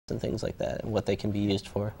and things like that, and what they can be used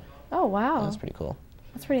for. Oh, wow. That's pretty cool.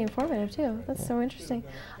 That's pretty informative, too. That's so interesting.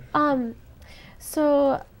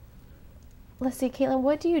 So, let's see, Caitlin,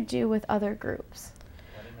 what do you do with other groups?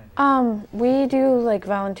 We do like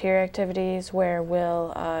volunteer activities where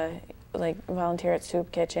we'll like volunteer at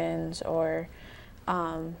soup kitchens, or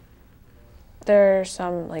there are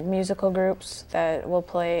some like musical groups that will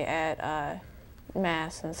play at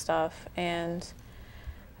mass and stuff, and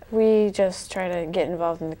we just try to get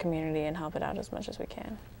involved in the community and help it out as much as we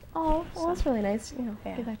can. Oh, well, that's really nice, you know,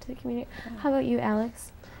 give back to the community. How about you,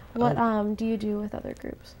 Alex? What do you do with other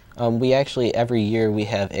groups? We actually, every year, we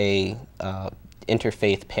have a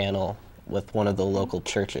interfaith panel with one of the local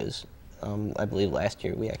churches. I believe last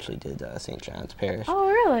year we actually did St. John's Parish. Oh,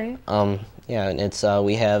 really? Yeah, and it's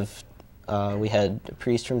we had a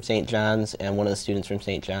priest from St. John's and one of the students from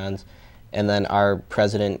St. John's, and then our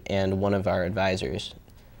president and one of our advisors.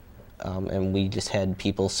 And we just had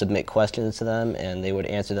people submit questions to them, and they would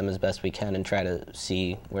answer them as best we can and try to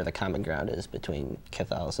see where the common ground is between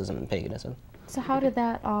Catholicism and paganism. So how did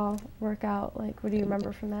that all work out? Like, what do you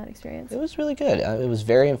remember from that experience? It was really good. It was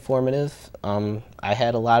very informative. I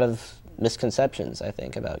had a lot of misconceptions, I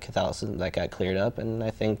think, about Catholicism that got cleared up, and I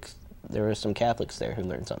think there were some Catholics there who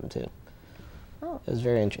learned something too. Oh. It was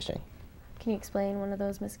very interesting. Can you explain one of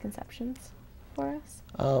those misconceptions for us?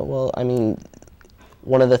 Well, I mean,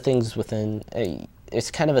 one of the things within, it's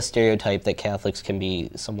kind of a stereotype that Catholics can be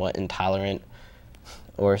somewhat intolerant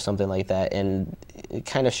or something like that, and it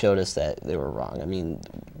kind of showed us that they were wrong. I mean,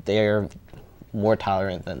 they're more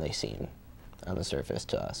tolerant than they seem on the surface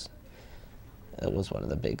to us. It was one of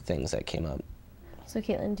the big things that came up. So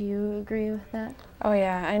Caitlin, do you agree with that? Oh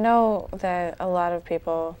yeah, I know that a lot of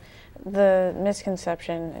people, the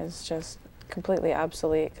misconception is just completely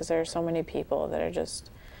obsolete because there are so many people that are just,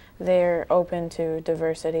 they're open to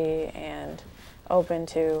diversity and open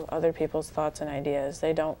to other people's thoughts and ideas.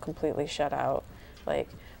 They don't completely shut out, like,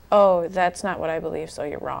 oh, that's not what I believe, so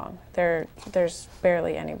you're wrong. There's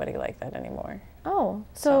barely anybody like that anymore. Oh,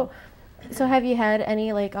 so have you had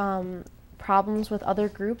any like problems with other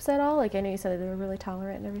groups at all? Like, I know you said they were really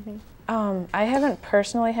tolerant and everything. I haven't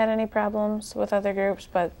personally had any problems with other groups,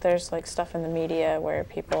 but there's like stuff in the media where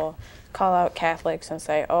people call out Catholics and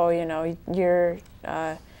say, oh, you know, you're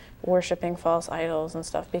worshiping false idols and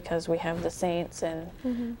stuff because we have the saints and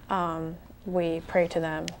we pray to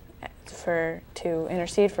them to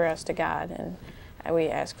intercede for us to God, and we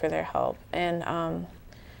ask for their help. And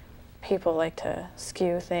people like to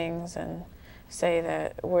skew things and say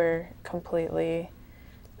that we're completely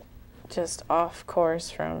just off course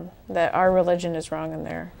from that our religion is wrong and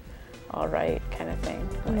they're all right, kind of thing.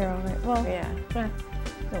 And they're all right. Well, yeah.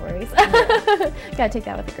 No worries. Gotta take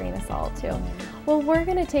that with a grain of salt too. Well, we're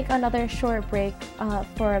gonna take another short break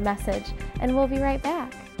for a message, and we'll be right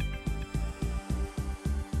back.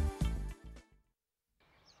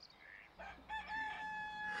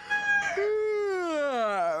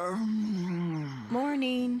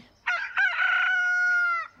 Morning.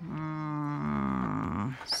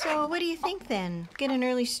 So, what do you think then? Get an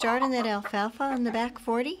early start on that alfalfa on the back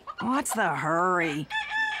 40? What's the hurry?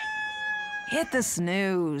 Hit the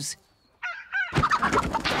snooze.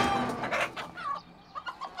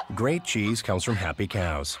 Great cheese comes from happy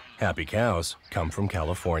cows. Happy cows come from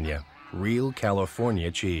California. Real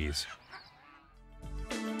California cheese.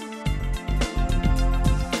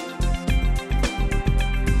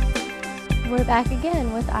 We're back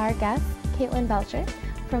again with our guests, Caitlin Belcher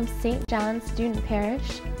from St. John's Student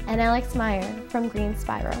Parish and Alex Meyer from Green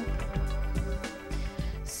Spiral.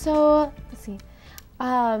 So, let's see.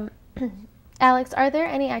 Alex, are there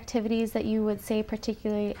any activities that you would say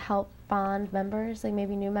particularly help bond members, like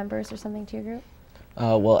maybe new members or something to your group?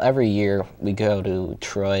 Well, every year we go to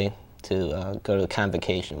Troy to go to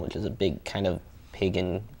Convocation, which is a big kind of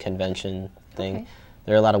pagan convention thing. Okay.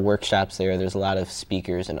 There are a lot of workshops there. There's a lot of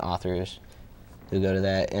speakers and authors who go to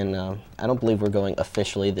that. And I don't believe we're going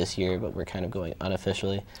officially this year, but we're kind of going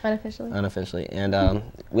unofficially. Unofficially? Unofficially. And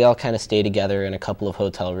we all kind of stay together in a couple of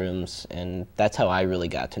hotel rooms, and that's how I really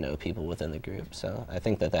got to know people within the group. So I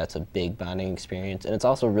think that that's a big bonding experience. And it's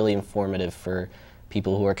also really informative for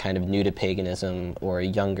people who are kind of new to paganism or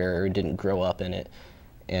younger or didn't grow up in it.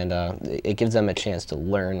 And it gives them a chance to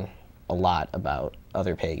learn a lot about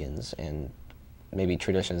other pagans and maybe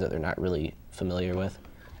traditions that they're not really familiar with.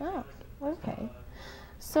 Oh, okay.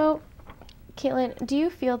 So, Caitlin, do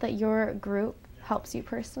you feel that your group helps you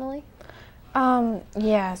personally?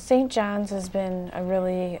 Yeah, St. John's has been a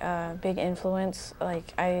really big influence.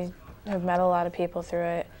 Like, I have met a lot of people through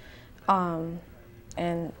it,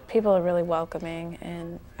 and people are really welcoming,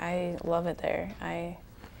 and I love it there.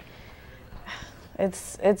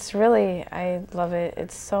 it's really, I love it.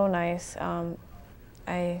 It's so nice.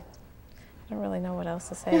 I don't really know what else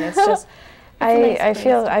to say. It's just, I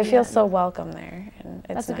feel so welcome there, and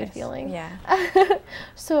it's That's a nice. good feeling. Yeah.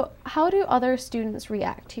 So how do other students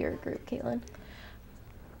react to your group, Caitlin?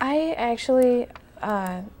 I actually,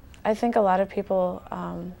 I think a lot of people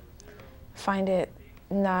find it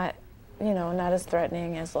not, not as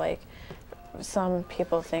threatening as like some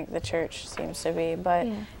people think the church seems to be. But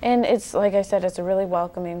and it's like I said, it's a really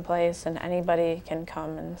welcoming place, and anybody can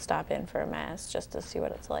come and stop in for a mass just to see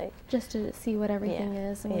what it's like. Just to see what everything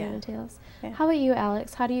is and what it entails. Yeah. How about you,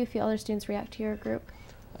 Alex? How do you feel other students react to your group?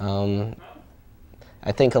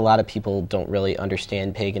 I think a lot of people don't really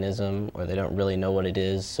understand paganism, or they don't really know what it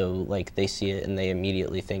is, so like they see it and they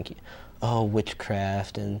immediately think, oh,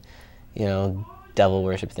 witchcraft and, devil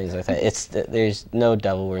worship, things like that. There's no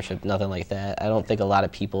devil worship, nothing like that. I don't think a lot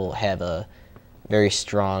of people have a very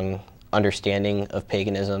strong understanding of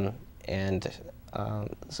paganism, and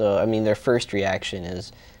so I mean their first reaction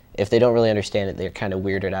is, if they don't really understand it, they're kind of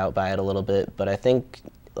weirded out by it a little bit. But I think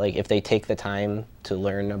like if they take the time to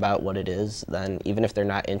learn about what it is, then even if they're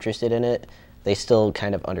not interested in it, they still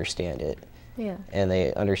kind of understand it. Yeah. And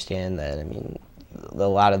they understand that, I mean,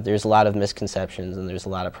 there's a lot of misconceptions and there's a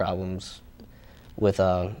lot of problems with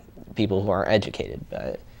people who aren't educated by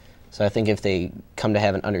it. So I think if they come to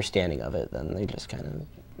have an understanding of it, then they just kind of,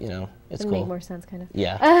 it's cool. Make more sense, kind of.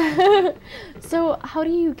 Yeah. So how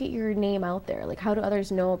do you get your name out there? Like, how do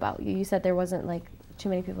others know about you? You said there wasn't like too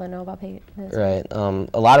many people that know about paganism. Right.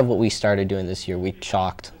 A lot of what we started doing this year, we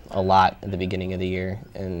chalked a lot at the beginning of the year,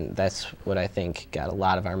 and that's what I think got a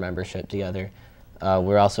lot of our membership together.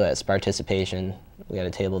 We're also at Participation. We had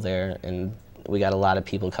a table there, and we got a lot of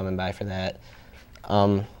people coming by for that.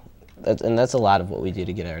 That's a lot of what we do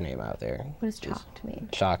to get our name out there. What does chalked mean?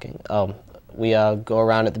 Chalking. We go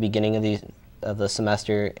around at the beginning of the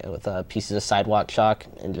semester with pieces of sidewalk chalk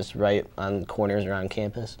and just write on corners around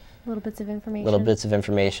campus. Little bits of information. Little bits of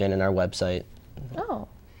information in our website. Oh,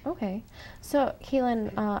 okay. So,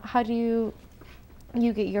 Caitlin, how do you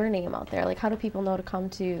get your name out there? Like, how do people know to come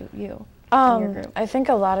to you and your group? I think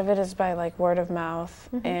a lot of it is by like word of mouth,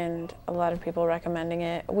 and a lot of people recommending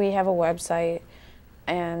it. We have a website,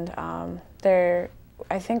 and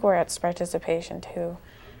I think we're at Participation too,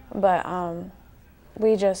 but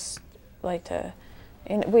we just like to,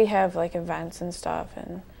 we have like events and stuff,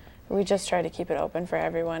 and we just try to keep it open for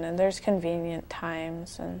everyone, and there's convenient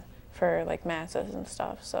times and for like masses and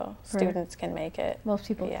stuff, so students can make it. Most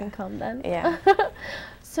people can come then. Yeah.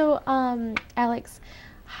 So, Alex,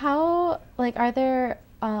 how, like, are there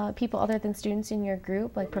people other than students in your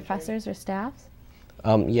group, like professors or staffs?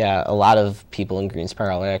 Yeah, a lot of people in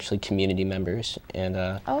Greensboro are actually community members, and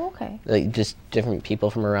like just different people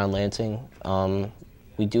from around Lansing.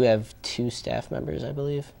 We do have 2 staff members, I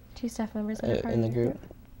believe. 2 staff members in the group.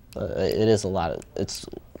 It is a lot. It's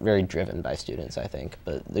very driven by students, I think,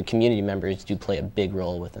 but the community members do play a big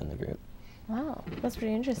role within the group. Wow, that's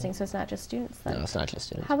pretty interesting. So it's not just students then? No, it's not just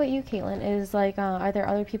students. How about you, Caitlin? Are there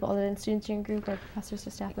other people other than students in your group, like professors or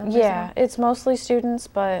staff members? Yeah, it's mostly students,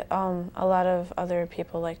 but a lot of other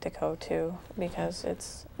people like to go too, because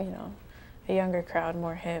it's, a younger crowd,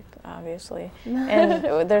 more hip, obviously.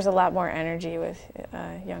 And there's a lot more energy with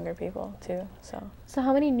younger people too. So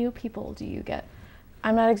how many new people do you get?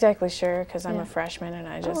 I'm not exactly sure, because I'm a freshman and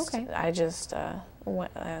I just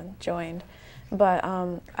joined.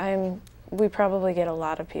 But we probably get a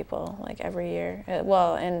lot of people like every year.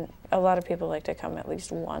 Well, and a lot of people like to come at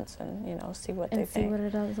least once and see what they think.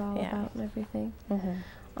 And see what it is all about and everything.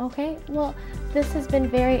 Okay, well, this has been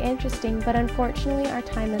very interesting, but unfortunately our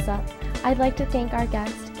time is up. I'd like to thank our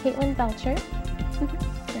guest, Caitlin Belcher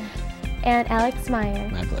and Alex Meyer.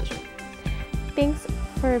 My pleasure. Thanks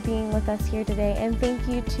for being with us here today, and thank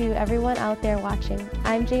you to everyone out there watching.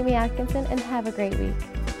 I'm Jamie Atkinson, and have a great week.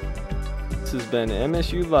 This has been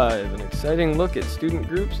MSU Live, an exciting look at student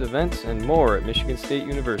groups, events, and more at Michigan State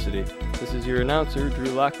University. This is your announcer, Drew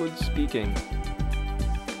Lockwood, speaking.